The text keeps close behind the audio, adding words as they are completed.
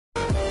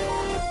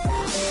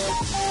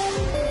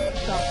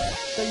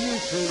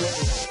Hey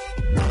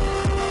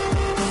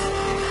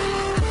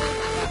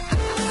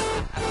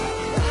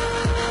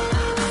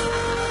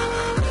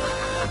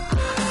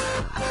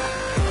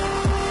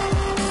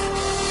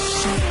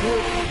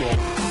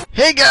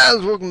guys,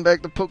 welcome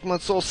back to Pokemon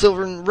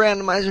SoulSilver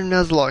Randomizer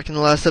Nuzlocke. In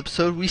the last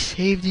episode, we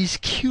saved these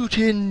cute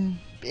and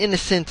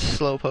innocent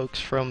Slowpokes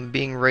from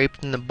being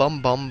raped in the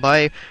bum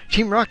by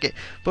Team Rocket.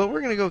 But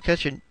we're gonna go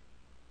catch a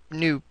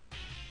new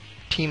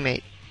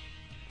teammate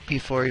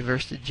before he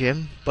versus the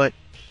gym, but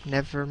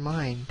never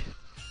mind.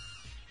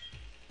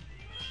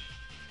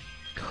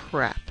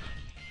 Crap.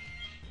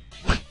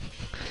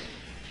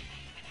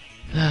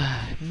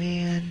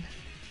 Man.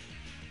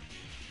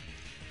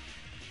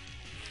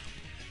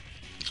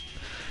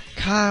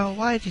 Kyle,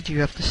 why did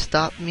you have to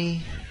stop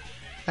me?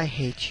 I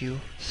hate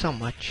you so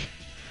much.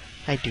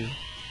 I do.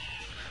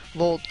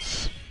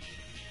 Volts,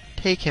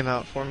 take him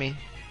out for me.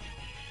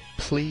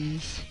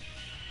 Please.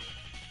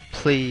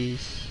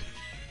 Please.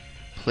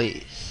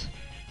 Please.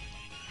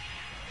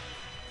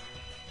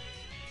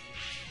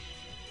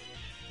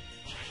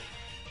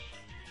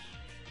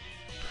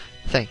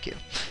 Thank you.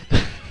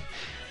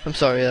 I'm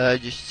sorry that I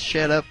just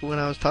shut up when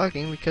I was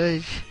talking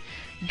because,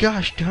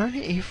 gosh darn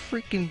it, you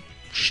freaking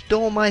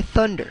stole my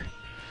thunder.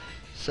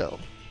 So,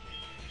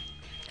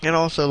 and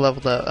also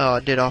leveled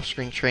up, did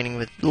off-screen training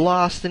with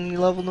Lost, and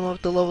leveled him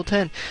up to level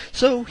 10.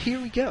 So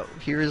here we go.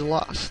 Here is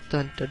Lost.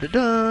 Dun dun dun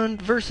dun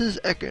versus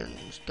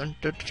Ekans. Dun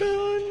dun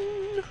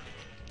dun.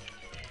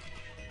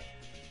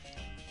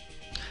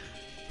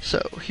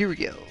 So here we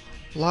go.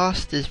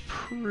 Lost is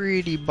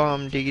pretty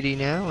bomb diggity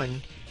now,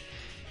 and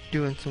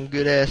doing some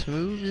good ass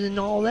moves and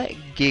all that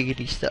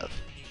giggity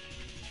stuff.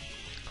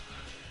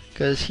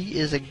 Because he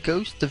is a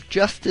ghost of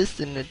justice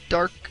and a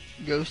dark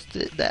ghost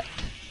at that.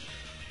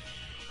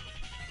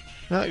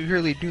 Not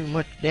really doing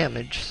much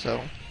damage,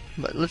 so.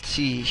 But let's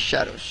see.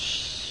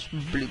 Shadows.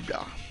 Blah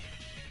blah.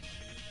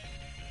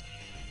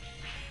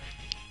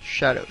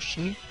 Shadow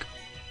Sneak.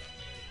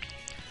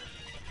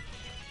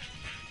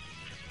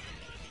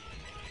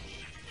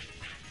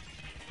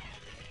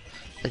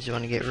 I just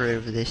want to get rid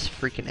of this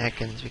freaking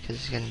Ekans because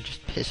he's going to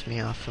just piss me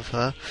off of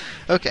her.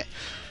 Okay.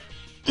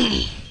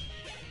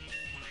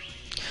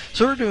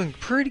 So we're doing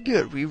pretty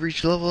good. We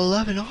reached level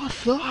 11.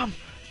 Awesome!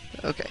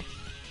 Okay.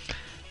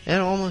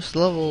 And almost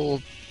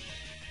level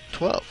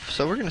 12.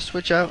 So we're going to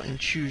switch out and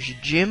choose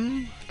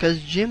Jim.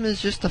 Because Jim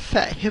is just a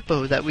fat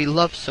hippo that we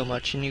love so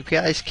much. And you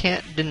guys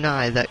can't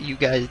deny that you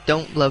guys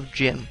don't love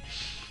Jim.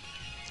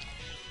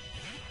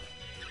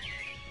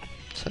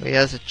 So he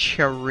has a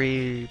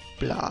cherry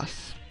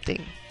blast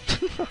thing.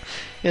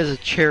 He has a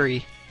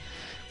cherry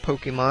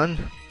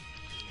Pokemon.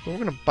 We're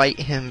going to bite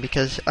him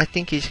because I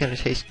think he's going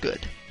to taste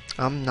good.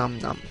 Nom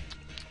nom.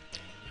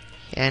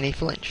 And he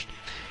flinched.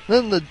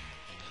 Then the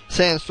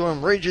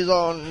sandstorm rages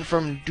on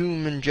from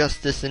doom and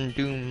justice and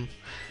doom.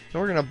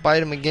 And we're gonna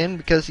bite him again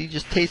because he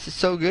just tasted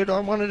so good. I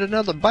wanted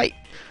another bite.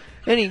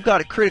 And he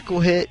got a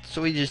critical hit,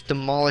 so we just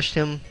demolished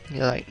him.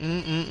 You're like,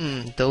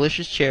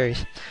 delicious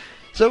cherries.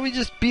 So we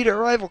just beat our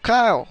rival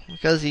Kyle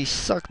because he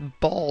sucked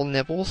ball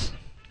nibbles.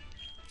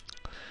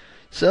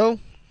 So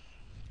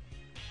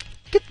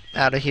get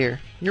out of here.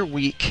 You're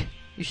weak.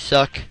 You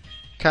suck.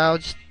 Kyle,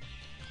 just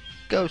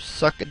go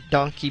suck a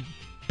donkey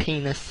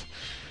penis.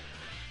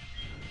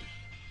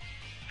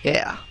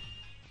 Yeah,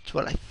 that's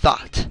what I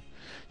thought.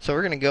 So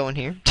we're gonna go in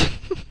here.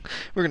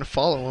 We're gonna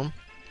follow him.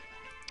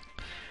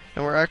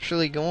 And we're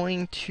actually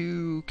going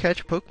to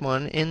catch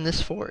Pokemon in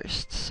this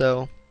forest.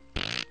 So,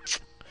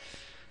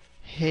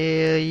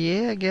 hell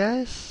yeah,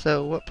 guys.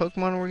 So what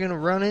Pokemon are we gonna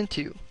run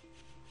into?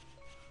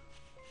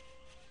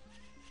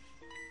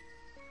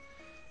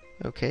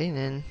 Okay,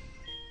 then.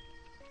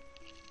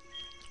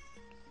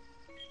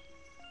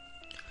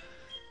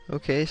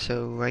 Okay,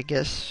 so I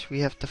guess we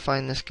have to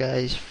find this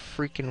guy's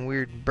freaking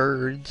weird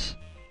birds.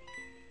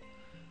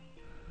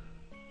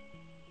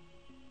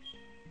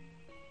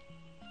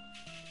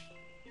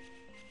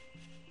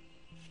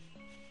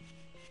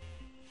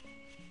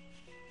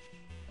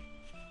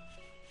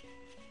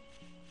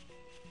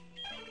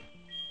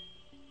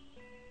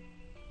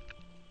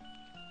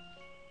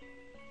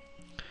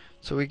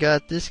 So we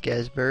got this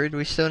guy's bird.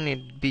 We still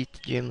need to beat the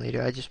gym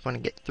leader. I just want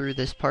to get through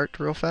this part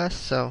real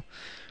fast, so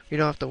we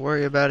don't have to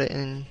worry about it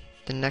in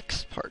the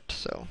next part.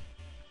 So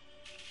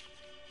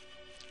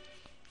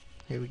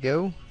here we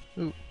go.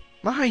 Ooh,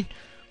 mine!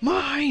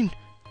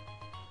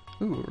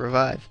 Ooh,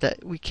 revive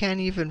that we can't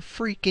even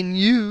freaking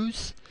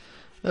use.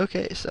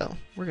 Okay, so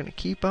we're gonna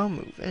keep on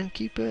moving,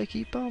 keep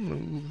on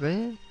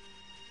moving.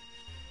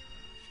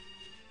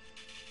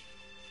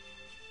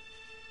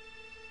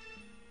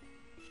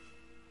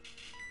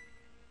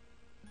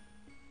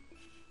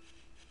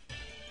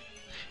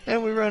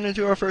 And we run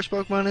into our first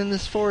Pokemon in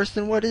this forest,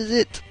 and what is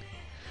it?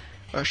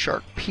 A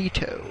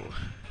Sharpedo.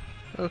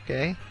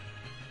 Okay.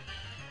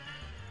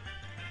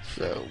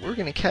 So, we're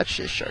gonna catch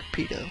this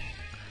Sharpedo.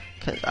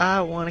 Because I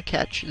want to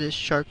catch this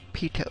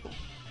Sharpedo.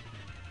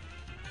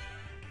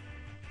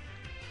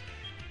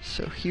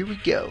 So, here we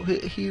go.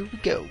 Here we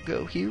go.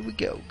 Here we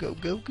go.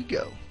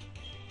 Go.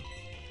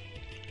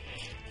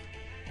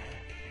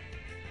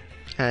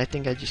 And I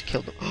think I just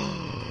killed him.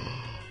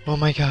 Oh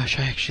my gosh,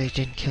 I actually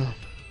didn't kill him.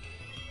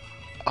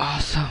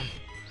 Awesome.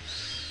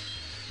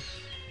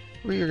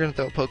 We are gonna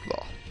throw a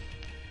Pokeball.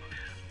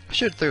 I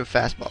should have threw a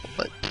fastball,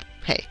 but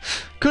hey,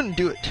 couldn't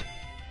do it.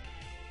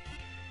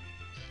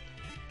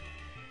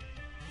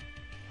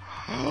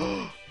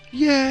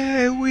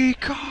 Yay, we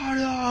caught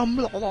him!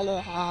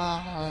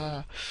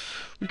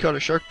 We caught a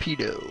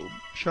Sharpedo.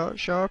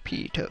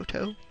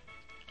 Sharpedo.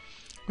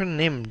 We're gonna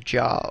name him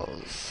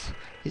Jaws.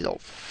 He's all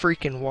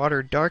freaking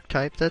water dark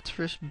type. That's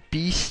first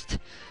beast.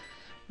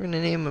 We're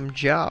gonna name him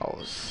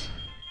Jaws.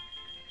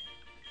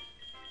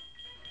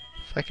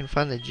 If I can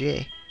find the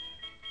J.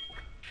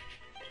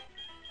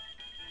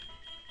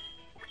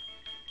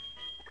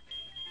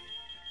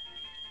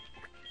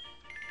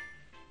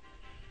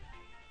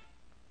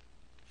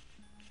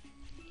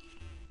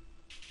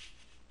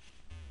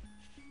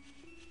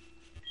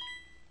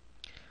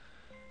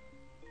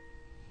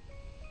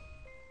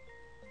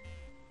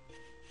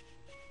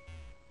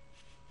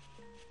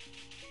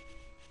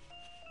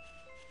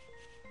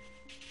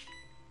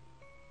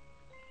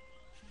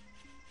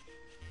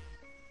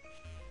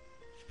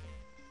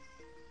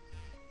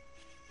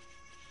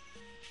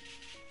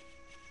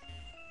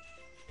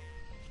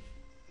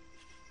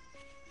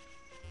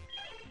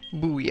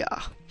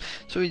 Booyah.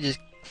 So he just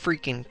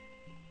freaking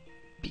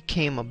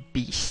became a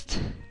beast.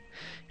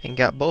 And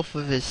got both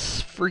of his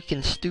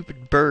freaking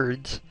stupid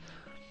birds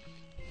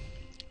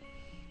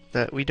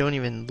that we don't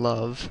even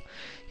love.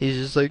 He's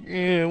just like,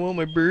 yeah, I want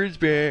my birds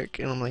back.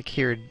 And I'm like,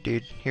 here,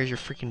 dude, here's your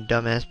freaking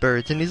dumbass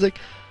birds. And he's like,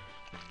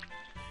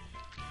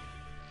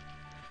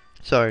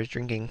 sorry, I was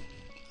drinking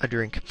a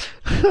drink.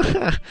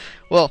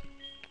 Well,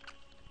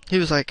 he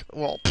was like,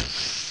 well,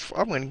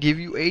 I'm gonna give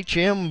you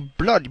HM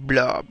blah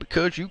blah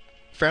because you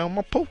found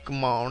my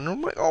Pokemon. And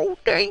I'm like, oh,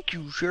 thank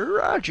you,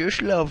 sir. I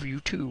just love you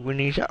too.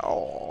 And he's like,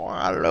 oh,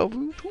 I love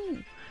you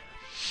too.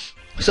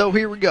 So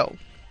here we go.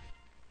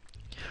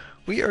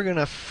 We are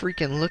gonna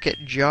freaking look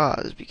at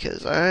Jaws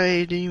because I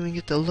didn't even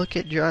get to look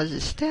at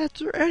Jaws'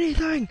 stats or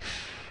anything.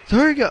 So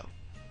here we go.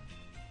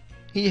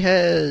 He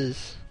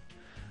has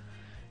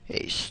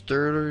a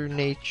sturdy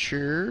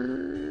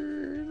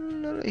nature.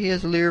 He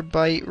has Leer,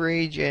 Bite,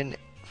 Rage, and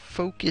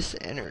Focus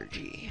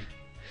Energy.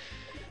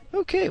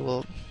 Okay,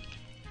 well,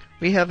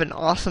 we have an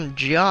awesome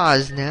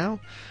Jaws now.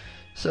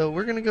 So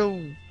we're gonna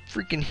go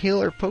freaking heal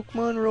our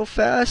Pokemon real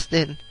fast,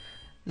 and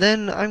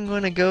then I'm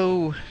gonna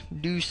go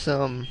do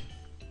some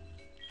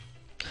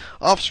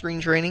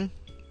off-screen training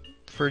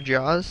for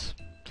Jaws,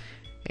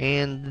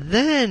 and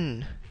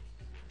then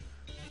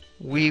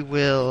we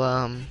will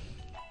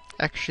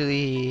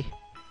actually,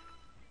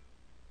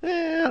 I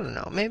don't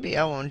know, maybe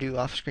I won't do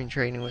off-screen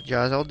training with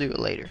Jaws. I'll do it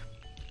later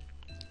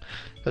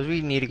because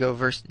we need to go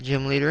versus the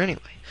gym leader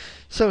anyway.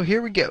 So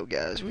here we go,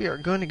 guys. We are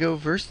going to go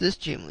versus this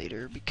gym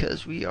leader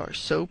because we are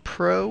so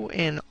pro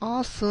and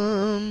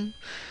awesome.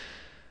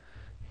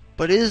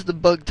 But it is the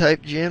bug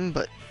type gym,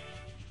 but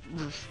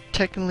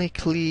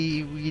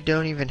technically we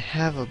don't even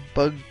have a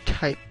bug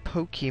type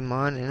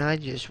Pokemon, and I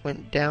just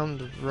went down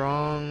the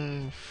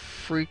wrong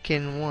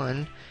freaking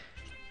one.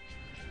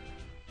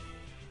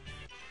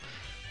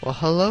 Well,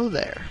 hello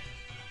there.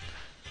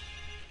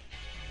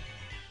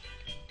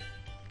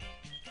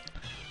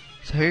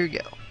 So here you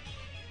go.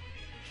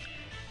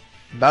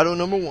 Battle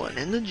number 1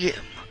 in the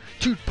gym.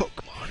 2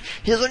 Pokemon.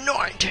 Here's a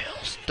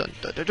Ninetales. Dun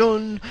dun dun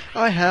dun.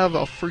 I have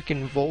a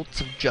freaking Volts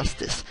of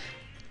Justice.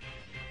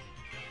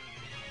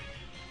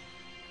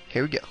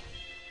 Here we go.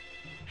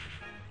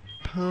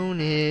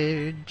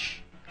 Ponage.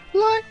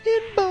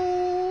 Lightning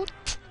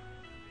Bolt.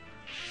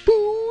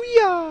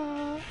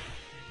 Booyah.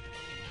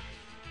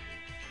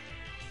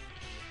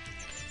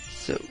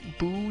 So,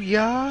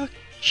 Booyah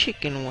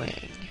Chicken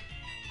Wing.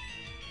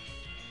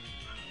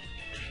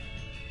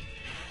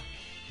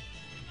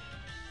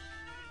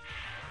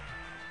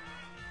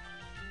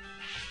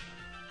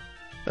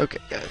 Okay,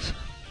 guys.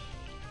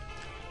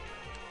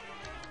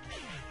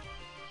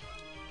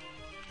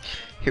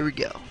 Here we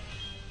go.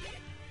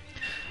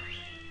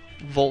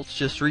 Volts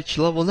just reached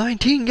level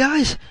 19,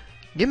 guys.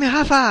 Give me a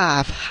high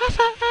five. High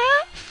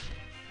five.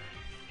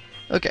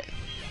 Okay.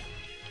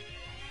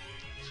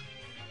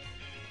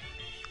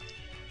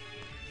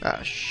 Ah,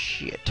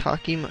 shit.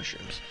 Taki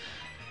mushrooms.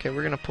 Okay,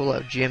 we're gonna pull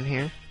out Jim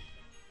here.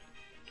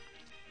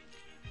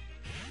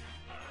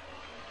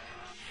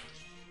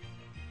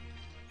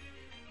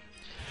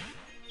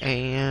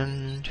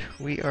 And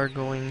we are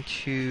going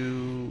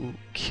to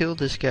kill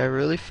this guy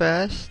really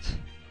fast.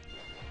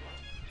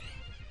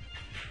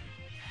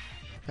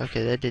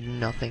 Okay, that did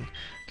nothing.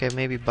 Okay,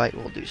 maybe Bite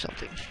will do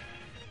something.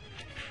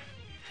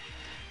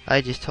 I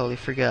just totally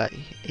forgot.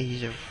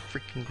 He's a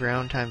freaking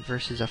ground type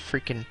versus a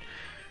freaking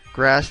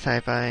grass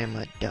type. I am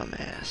a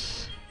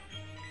dumbass.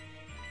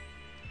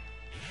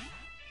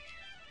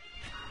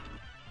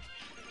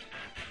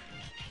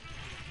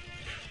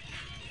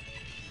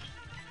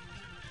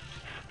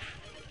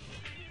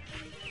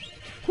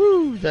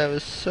 Woo! That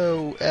was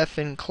so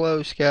effing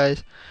close,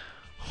 guys.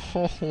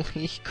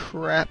 Holy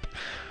crap.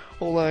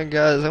 Hold on,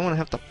 guys. I'm gonna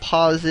have to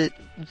pause it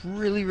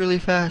really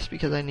fast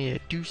because I need to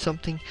do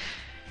something.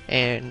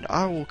 And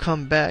I will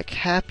come back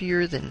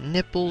happier than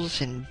nipples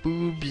and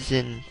boobs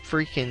and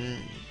freaking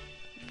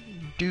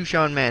douche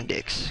on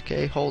mandicks.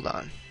 Okay, hold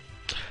on.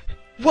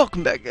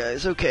 Welcome back,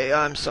 guys. Okay,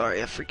 I'm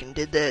sorry I freaking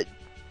did that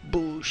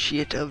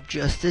bullshit of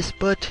justice,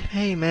 but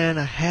hey, man,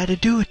 I had to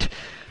do it.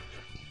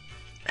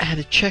 I had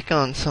to check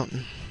on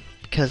something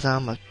because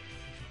I'm a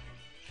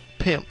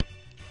pimp.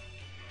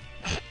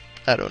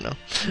 I don't know.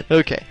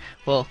 Okay,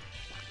 well,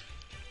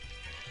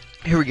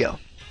 here we go.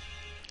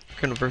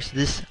 We're gonna verse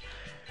this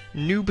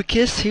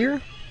Nubicus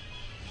here.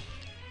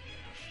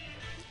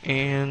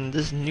 And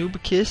this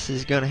Nubicus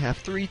is gonna have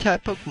 3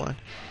 type Pokemon.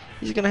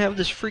 He's gonna have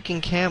this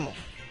freaking camel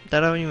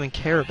that I don't even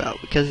care about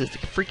because it's a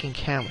freaking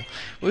camel.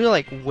 We're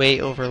like way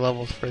over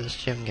levels for this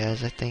gym,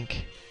 guys, I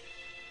think.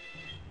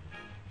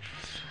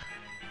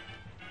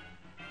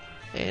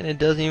 And it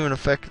doesn't even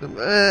affect them.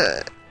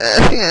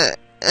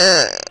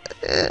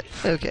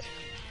 Okay.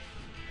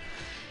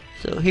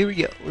 So here we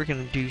go. We're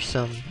gonna do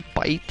some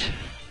bite.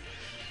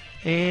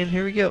 And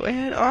here we go.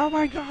 And oh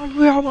my god,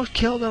 we almost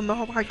killed him.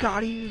 Oh my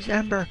god, he used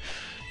Ember.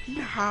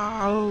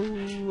 No.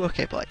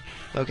 Okay, bite.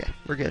 Okay,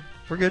 we're good.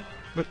 We're good.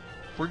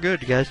 We're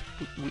good, guys.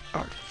 We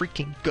are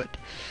freaking good.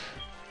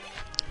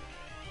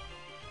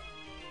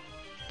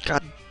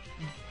 God,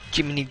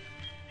 Jiminy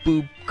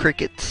boob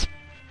crickets,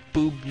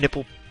 boob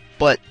nipple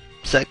butt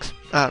sex.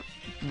 I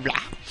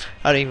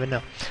don't even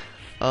know.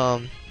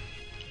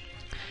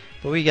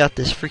 But we got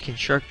this freaking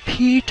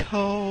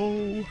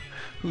Sharpedo,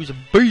 who's a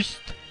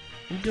beast.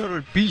 We got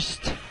a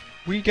beast.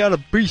 We got a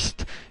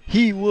beast.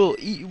 He will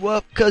eat you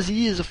up because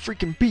he is a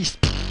freaking beast.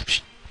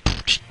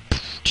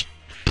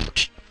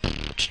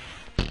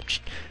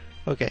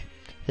 Okay,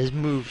 his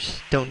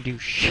moves don't do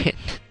shit.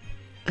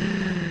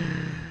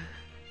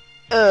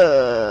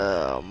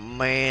 Oh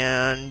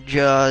man,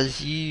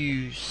 Jaws,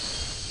 you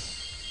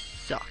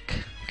suck.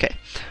 Okay,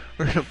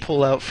 we're gonna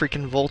pull out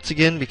freaking Volts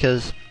again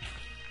because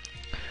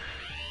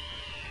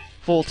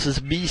Volts is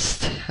a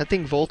beast. I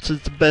think Volts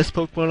is the best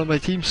Pokemon on my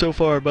team so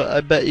far, but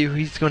I bet you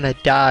he's gonna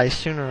die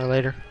sooner or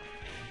later.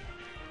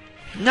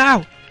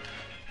 No!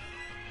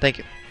 Thank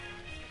you.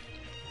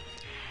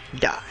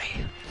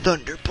 Die.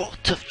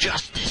 Thunderbolt of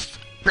Justice.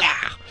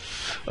 Blah.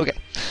 Okay,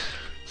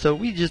 so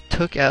we just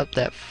took out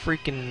that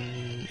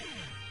freaking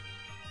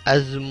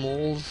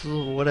Azumals,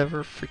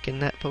 whatever, freaking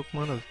that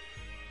Pokemon of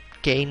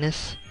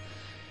gayness.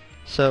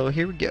 So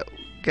here we go.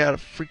 Got a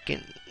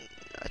freaking,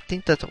 I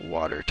think that's a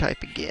water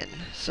type again.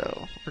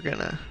 So we're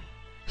gonna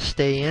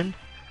stay in.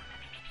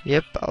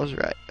 Yep, I was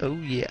right. Oh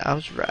yeah, I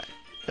was right.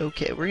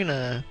 Okay, we're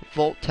gonna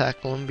Volt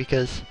tackle him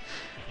because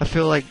I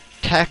feel like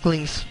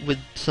tackling with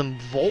some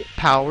Volt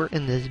power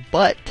in this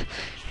butt.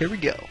 Here we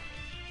go.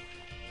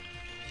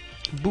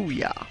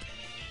 Booyah.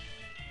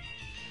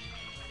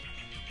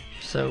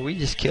 So we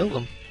just killed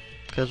him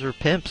because we're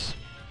pimps.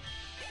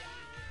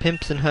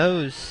 Pimps and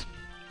hoes.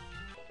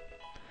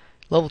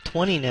 Level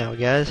 20 now,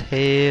 guys.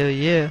 Hell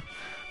yeah.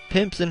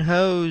 Pimps and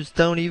hoes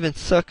don't even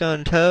suck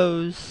on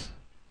toes.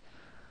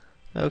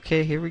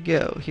 Okay, here we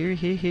go. Here we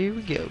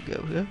go.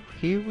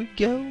 Here we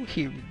go.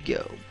 Here we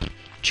go.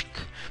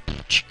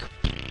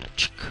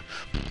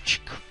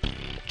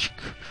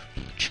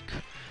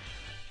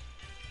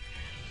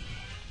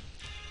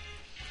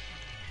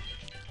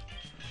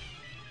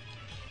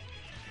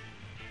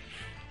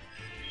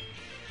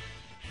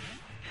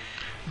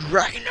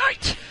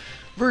 Dragonite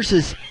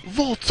versus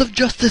Volts of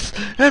Justice,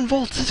 and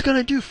Volts is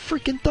gonna do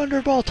freaking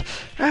Thunderbolt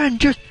and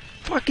just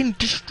fucking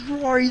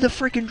destroy the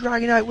freaking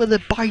Dragonite with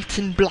it bites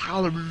and blah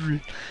blah blah.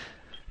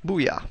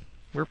 Booyah.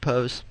 We're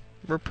pros.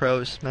 We're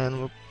pros,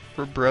 man.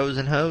 We're bros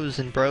and hoes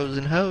and bros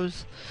and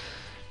hoes.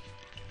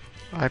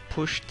 I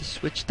pushed the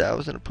switch that I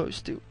wasn't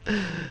supposed to.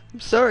 I'm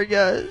sorry,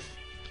 guys.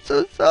 I'm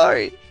so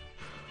sorry.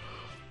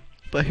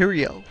 But here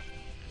we go.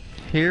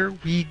 Here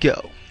we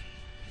go.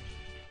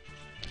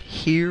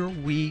 Here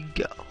we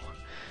go.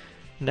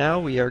 Now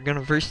we are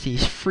gonna verse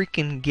these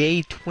freaking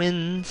gay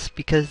twins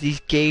because these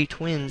gay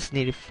twins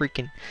need to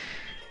freaking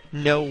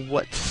know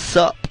what's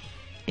up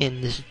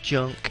in this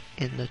junk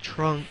in the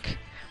trunk.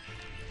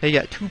 They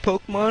got 2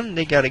 Pokemon.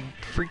 They got a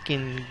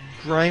freaking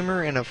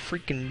Grimer and a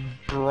freaking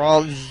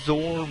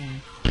Brazor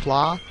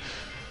Blah.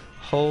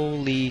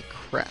 Holy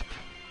crap.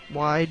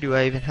 Why do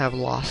I even have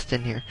Lost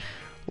in here?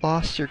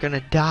 Lost, you're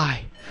gonna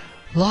die.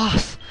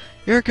 Lost,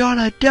 you're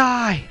gonna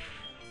die.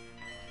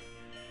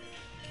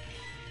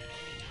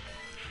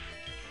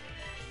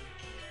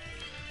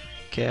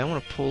 Okay, I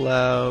want to pull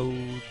out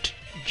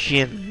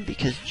Jim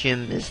because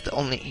Jim is the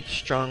only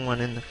strong one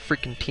in the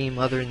freaking team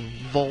other than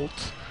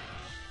Volt.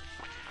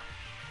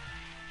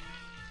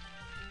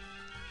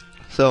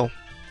 So,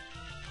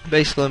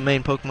 basically the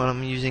main Pokemon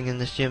I'm using in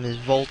this gym is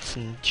Volts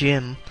and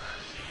Jim.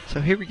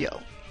 So here we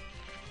go.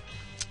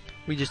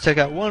 We just took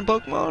out 1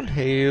 Pokemon.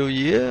 Hell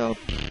yeah.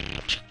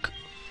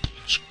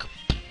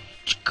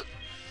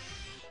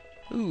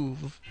 Ooh,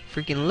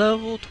 freaking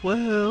level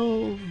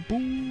 12.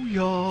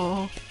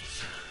 Booyah.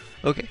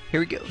 Okay, here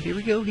we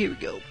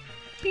go.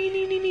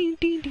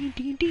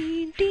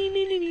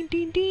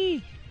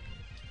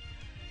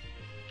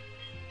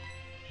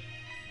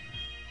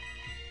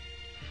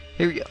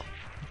 Here we go.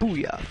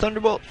 Booyah.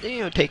 Thunderbolt.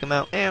 Take him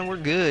out. And we're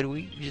good.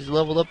 We just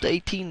leveled up to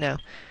 18 now.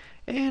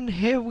 And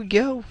here we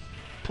go.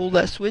 Pull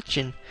that switch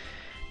and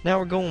now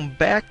we're going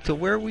back to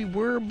where we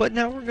were, but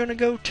now we're going to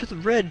go to the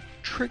red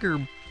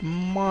trigger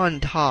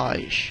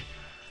montage.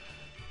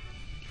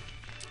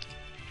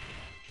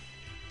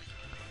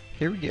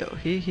 Here we go.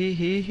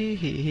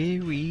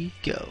 Here we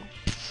go.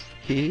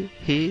 Here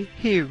we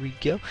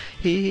go.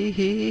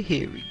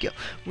 Here we go.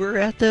 We're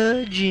at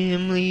the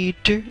gym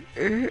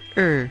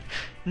leader.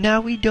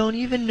 Now we don't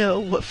even know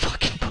what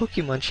fucking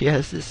Pokemon she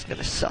has. This is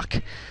gonna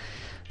suck.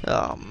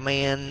 Oh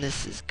man,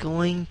 this is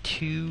going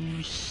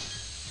to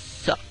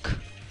suck.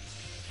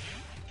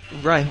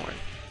 Rhyhorn.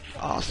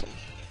 Awesome.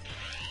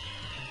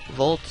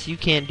 Volts, you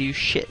can't do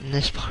shit in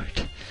this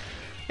part.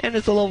 And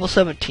it's a level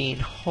 17.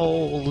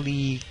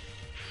 Holy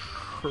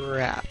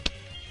crap.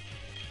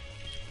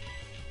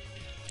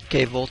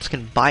 Okay, Volts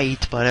can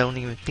bite, but I don't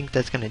even think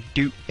that's gonna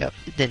do... Yep,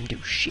 it didn't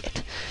do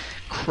shit.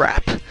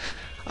 Crap.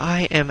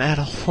 I am at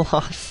a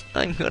loss.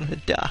 I'm gonna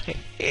die.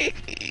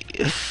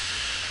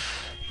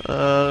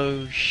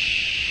 Oh,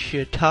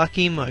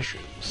 shiitake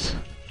mushrooms.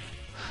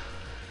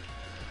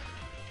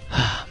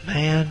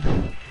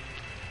 Man.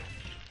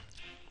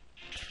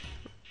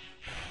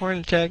 Horn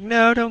attack.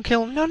 No, don't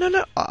kill him. No, no,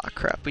 no. Aw,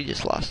 crap. We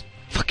just lost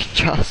fucking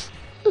Jaws.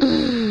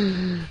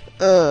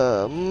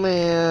 Oh,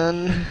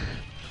 man.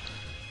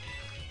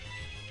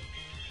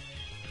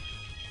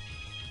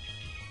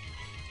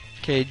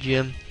 Okay,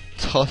 Jim.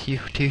 It's all you,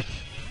 dude.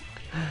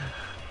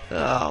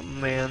 Oh,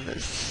 man.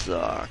 This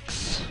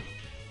sucks.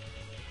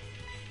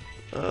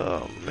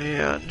 Oh,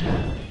 man.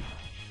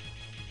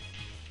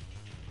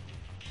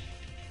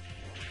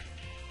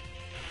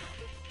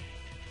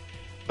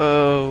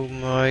 Oh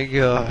my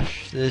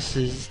gosh, this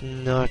is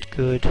not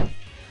good.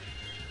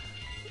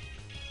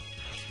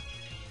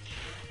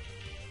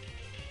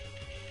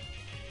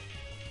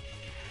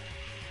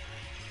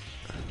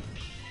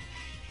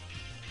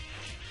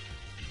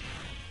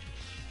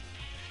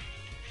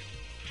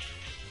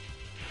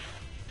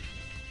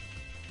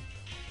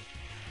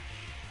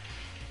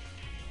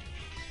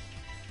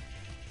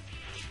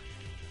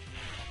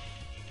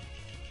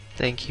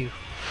 Thank you.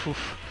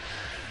 Oof.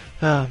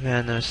 Oh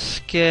man, that's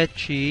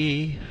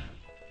sketchy.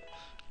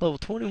 Level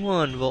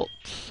 21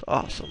 volts.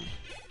 Awesome.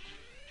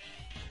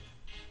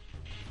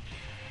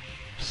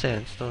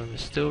 Sandstorm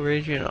is still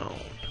raging on.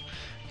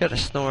 Got a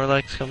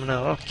Snorlax coming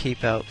out. I'll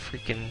keep out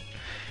freaking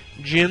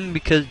Jim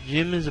because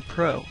Jim is a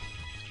pro.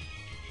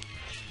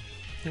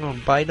 I'm gonna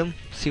bite him,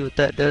 see what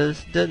that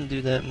does. Doesn't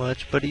do that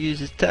much, but he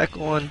uses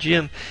tackle on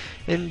Jim.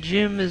 And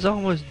Jim is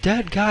almost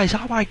dead, guys.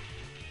 Oh my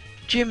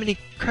Jiminy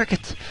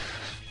crickets.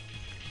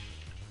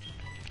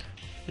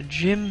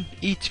 Jim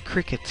eats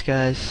crickets,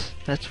 guys.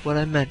 That's what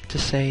I meant to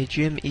say.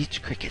 Jim eats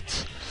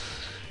crickets.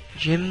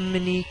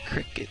 Jiminy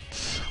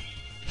crickets.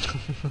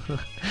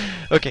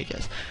 Okay,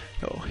 guys.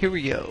 Oh, here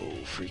we go.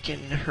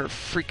 Her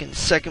freaking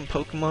second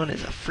Pokemon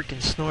is a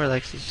freaking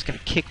Snorlax. It's just gonna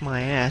kick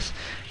my ass.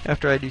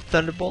 After I do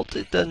Thunderbolt,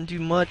 it doesn't do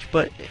much,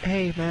 but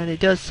hey, man, it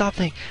does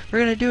something. We're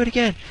gonna do it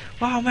again.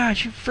 Wow, man,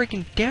 you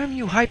freaking damn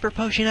you, Hyper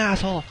Potion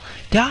asshole.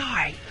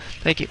 Die!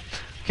 Thank you.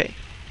 Okay.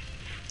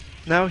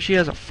 Now she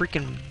has a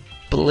freaking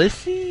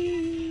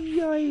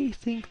Blissey? I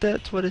think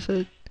that's what it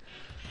said.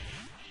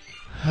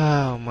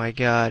 Oh my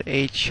god.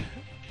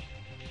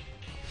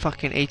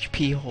 Fucking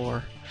HP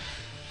whore.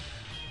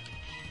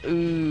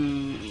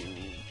 Ooh.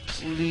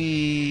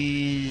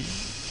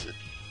 Please.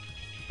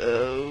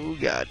 Oh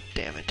god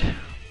damn it.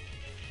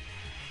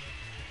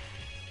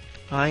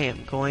 I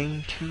am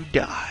going to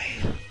die.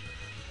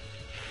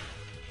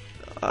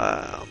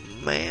 Oh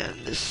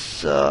man, this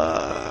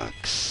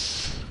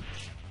sucks.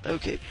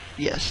 Okay,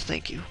 yes,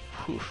 thank you.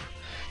 Whew.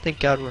 Thank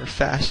God we're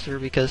faster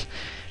because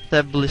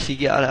that Blissey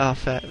got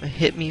off at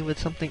hit me with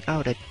something, I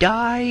would have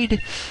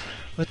died.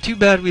 But too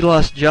bad we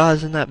lost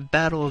Jaws in that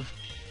battle of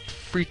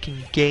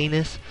freaking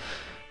gayness.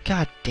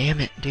 God damn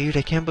it, dude.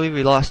 I can't believe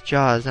we lost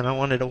Jaws and I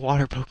wanted a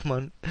water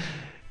Pokemon.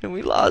 And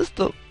we lost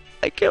them.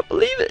 I can't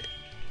believe it.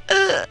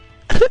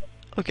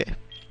 Okay.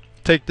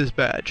 Take this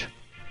badge.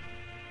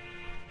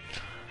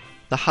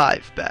 The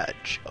Hive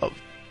badge of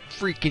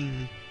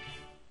freaking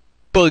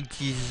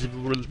Bugsy's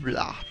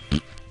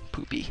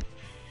poopy.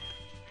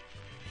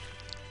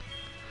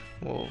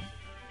 Well,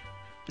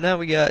 now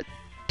we got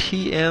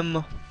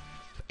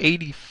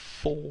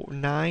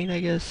TM84-9, I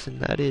guess, and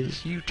that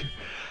is you.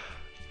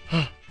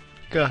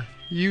 God,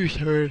 you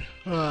heard.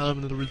 No,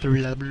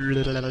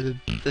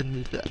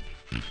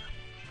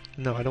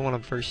 I don't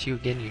want to verse you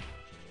again, you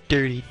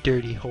dirty,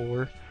 dirty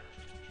whore.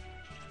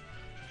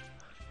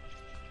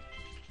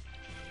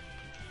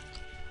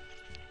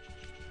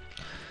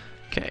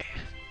 Okay,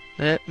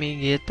 let me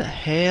get the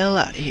hell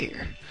out of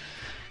here.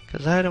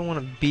 Because I don't want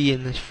to be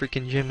in this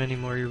freaking gym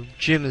anymore. Your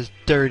gym is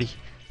dirty.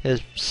 It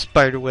has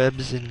spider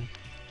webs and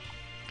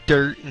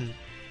dirt and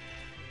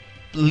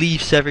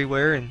leaves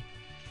everywhere and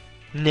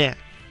nah.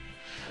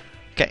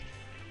 Okay.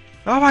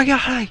 Oh my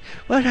god,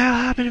 what the hell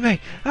happened to me?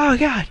 Oh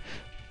god.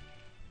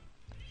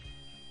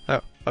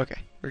 Oh,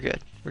 okay. We're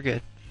good. We're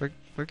good.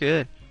 We're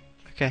good.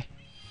 Okay.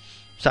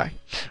 Sorry.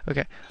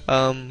 Okay.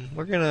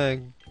 We're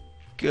gonna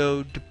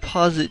go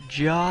deposit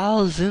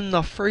Jaws in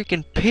the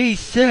freaking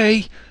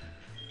PC.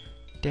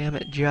 Damn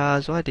it,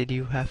 Jaws, why did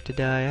you have to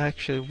die? I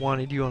actually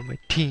wanted you on my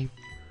team.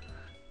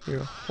 You're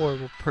a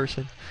horrible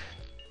person.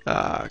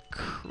 Ah,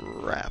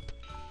 crap.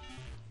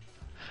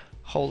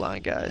 Hold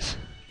on, guys.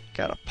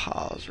 Gotta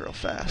pause real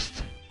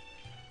fast.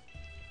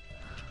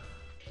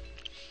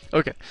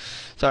 Okay.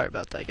 Sorry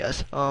about that,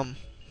 guys. I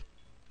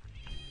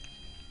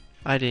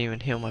didn't even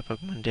heal my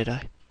Pokemon, did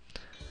I?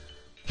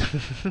 Okay,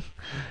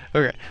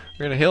 we're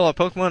gonna heal our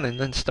Pokemon and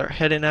then start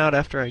heading out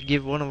after I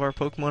give one of our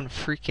Pokemon a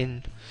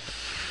freaking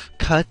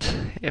cut.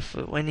 If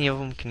any of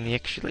them can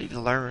actually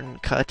learn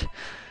cut.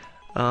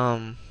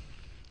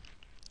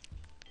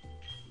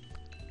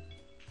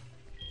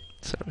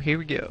 So here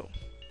we go.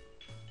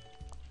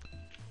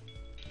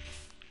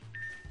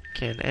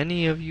 Can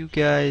any of you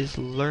guys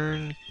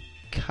learn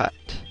cut?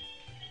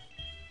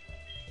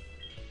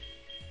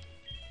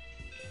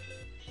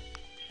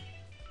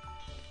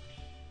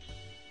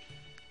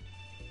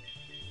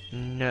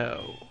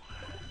 No.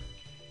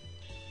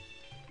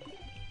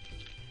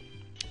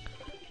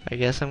 I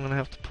guess I'm gonna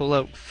have to pull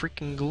out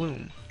freaking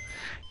Gloom.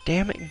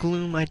 Damn it,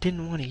 Gloom, I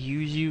didn't want to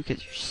use you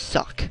because you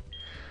suck.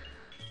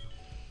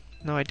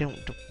 No, I don't.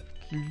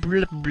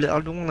 I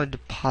don't want to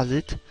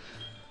deposit.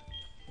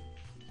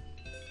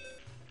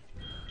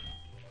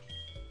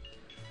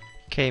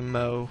 Okay,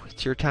 Mo,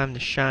 it's your time to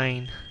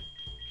shine.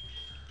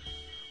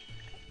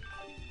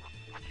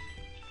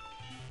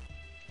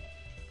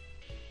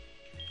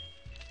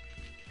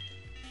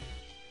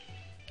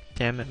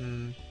 Damn it,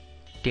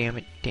 damn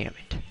it, damn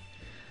it.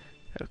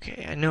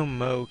 Okay, I know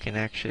Mo can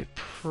actually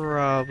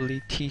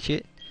probably teach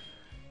it.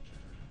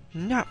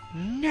 No,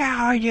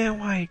 I didn't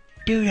want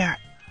to do that.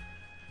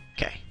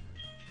 Okay.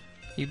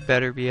 You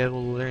better be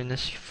able to learn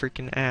this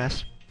freaking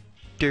ass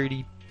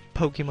dirty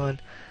Pokemon.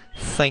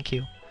 Thank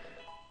you.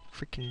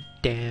 Freaking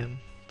damn.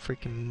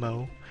 Freaking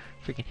Mo.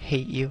 Freaking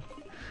hate you.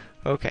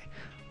 Okay.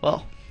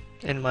 Well,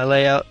 in my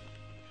layout,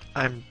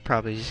 I'm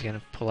probably just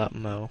gonna pull out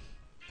Mo.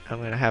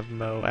 I'm gonna have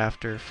Mo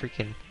after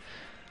freaking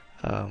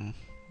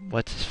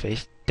what's his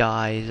face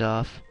dies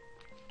off.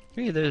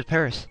 Hey, there's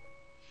Paris.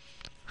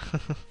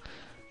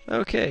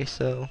 Okay,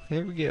 so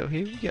here we go.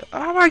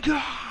 Oh my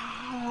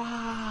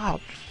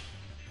god!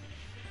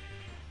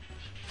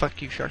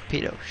 Fuck you,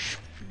 Sharpedo.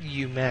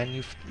 You, man,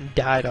 you've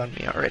died on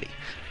me already.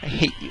 I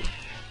hate you.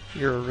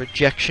 You're a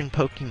rejection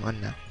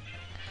Pokemon now.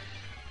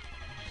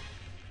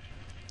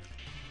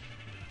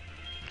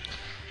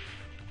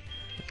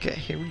 Okay,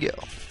 here we go.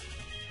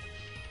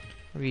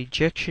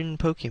 Rejection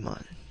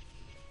Pokemon.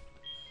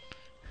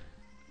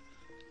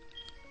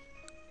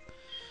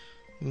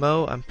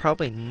 Mo, I'm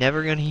probably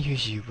never gonna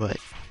use you, but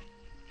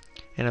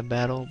in a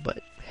battle,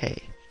 but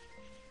hey,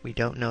 we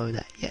don't know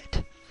that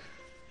yet.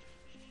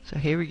 So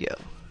here we go.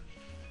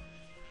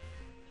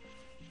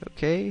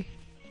 Okay.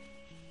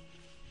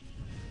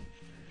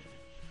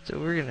 So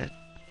we're gonna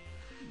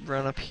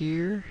run up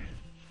here.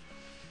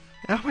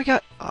 Oh my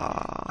god!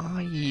 Aw,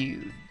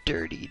 you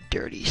dirty,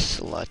 dirty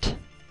slut.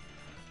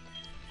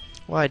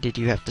 Why did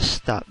you have to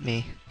stop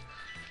me?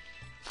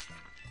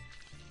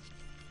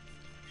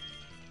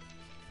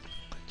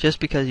 Just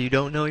because you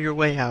don't know your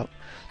way out.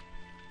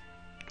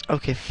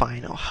 Okay,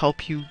 fine, I'll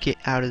help you get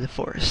out of the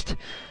forest.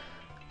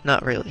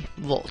 Not really.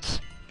 Volts.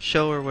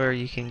 Show her where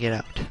you can get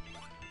out.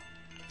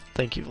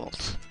 Thank you,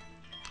 Volts.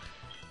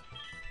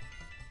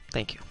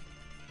 Thank you.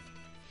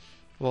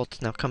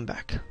 Volts, now come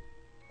back.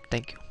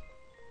 Thank you.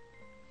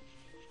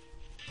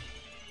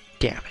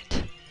 Damn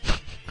it.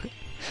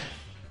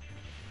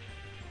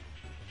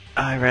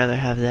 I'd rather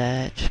have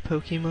that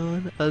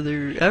Pokemon.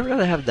 I'd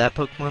rather have that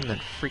Pokemon than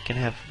freaking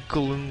have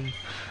Gloom.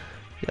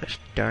 Gosh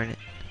darn it.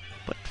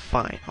 But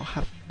fine, I'll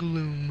have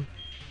Gloom.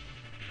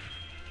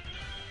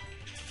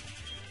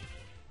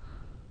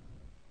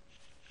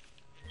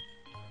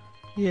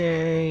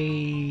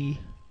 Yay!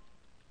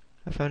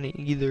 I found it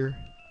either.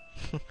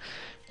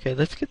 Okay,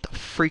 let's get the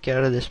freak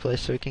out of this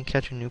place so we can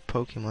catch a new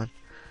Pokemon.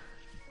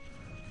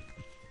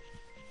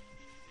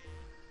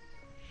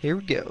 Here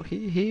we go.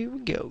 Here we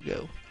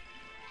go.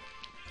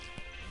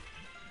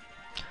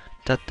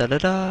 Da da da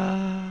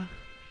da.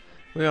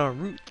 We're on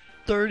Route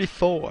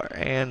 34,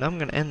 and I'm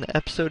gonna end the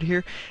episode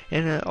here.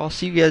 And I'll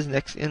see you guys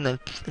in the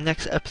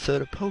next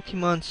episode of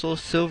Pokemon Soul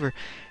Silver.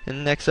 In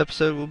the next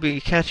episode, we'll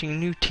be catching a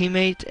new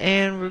teammate,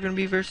 and we're gonna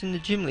be versing the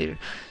gym leader.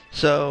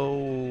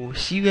 So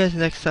see you guys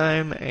next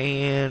time,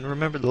 and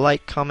remember to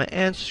like, comment,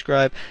 and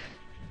subscribe.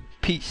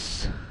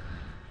 Peace.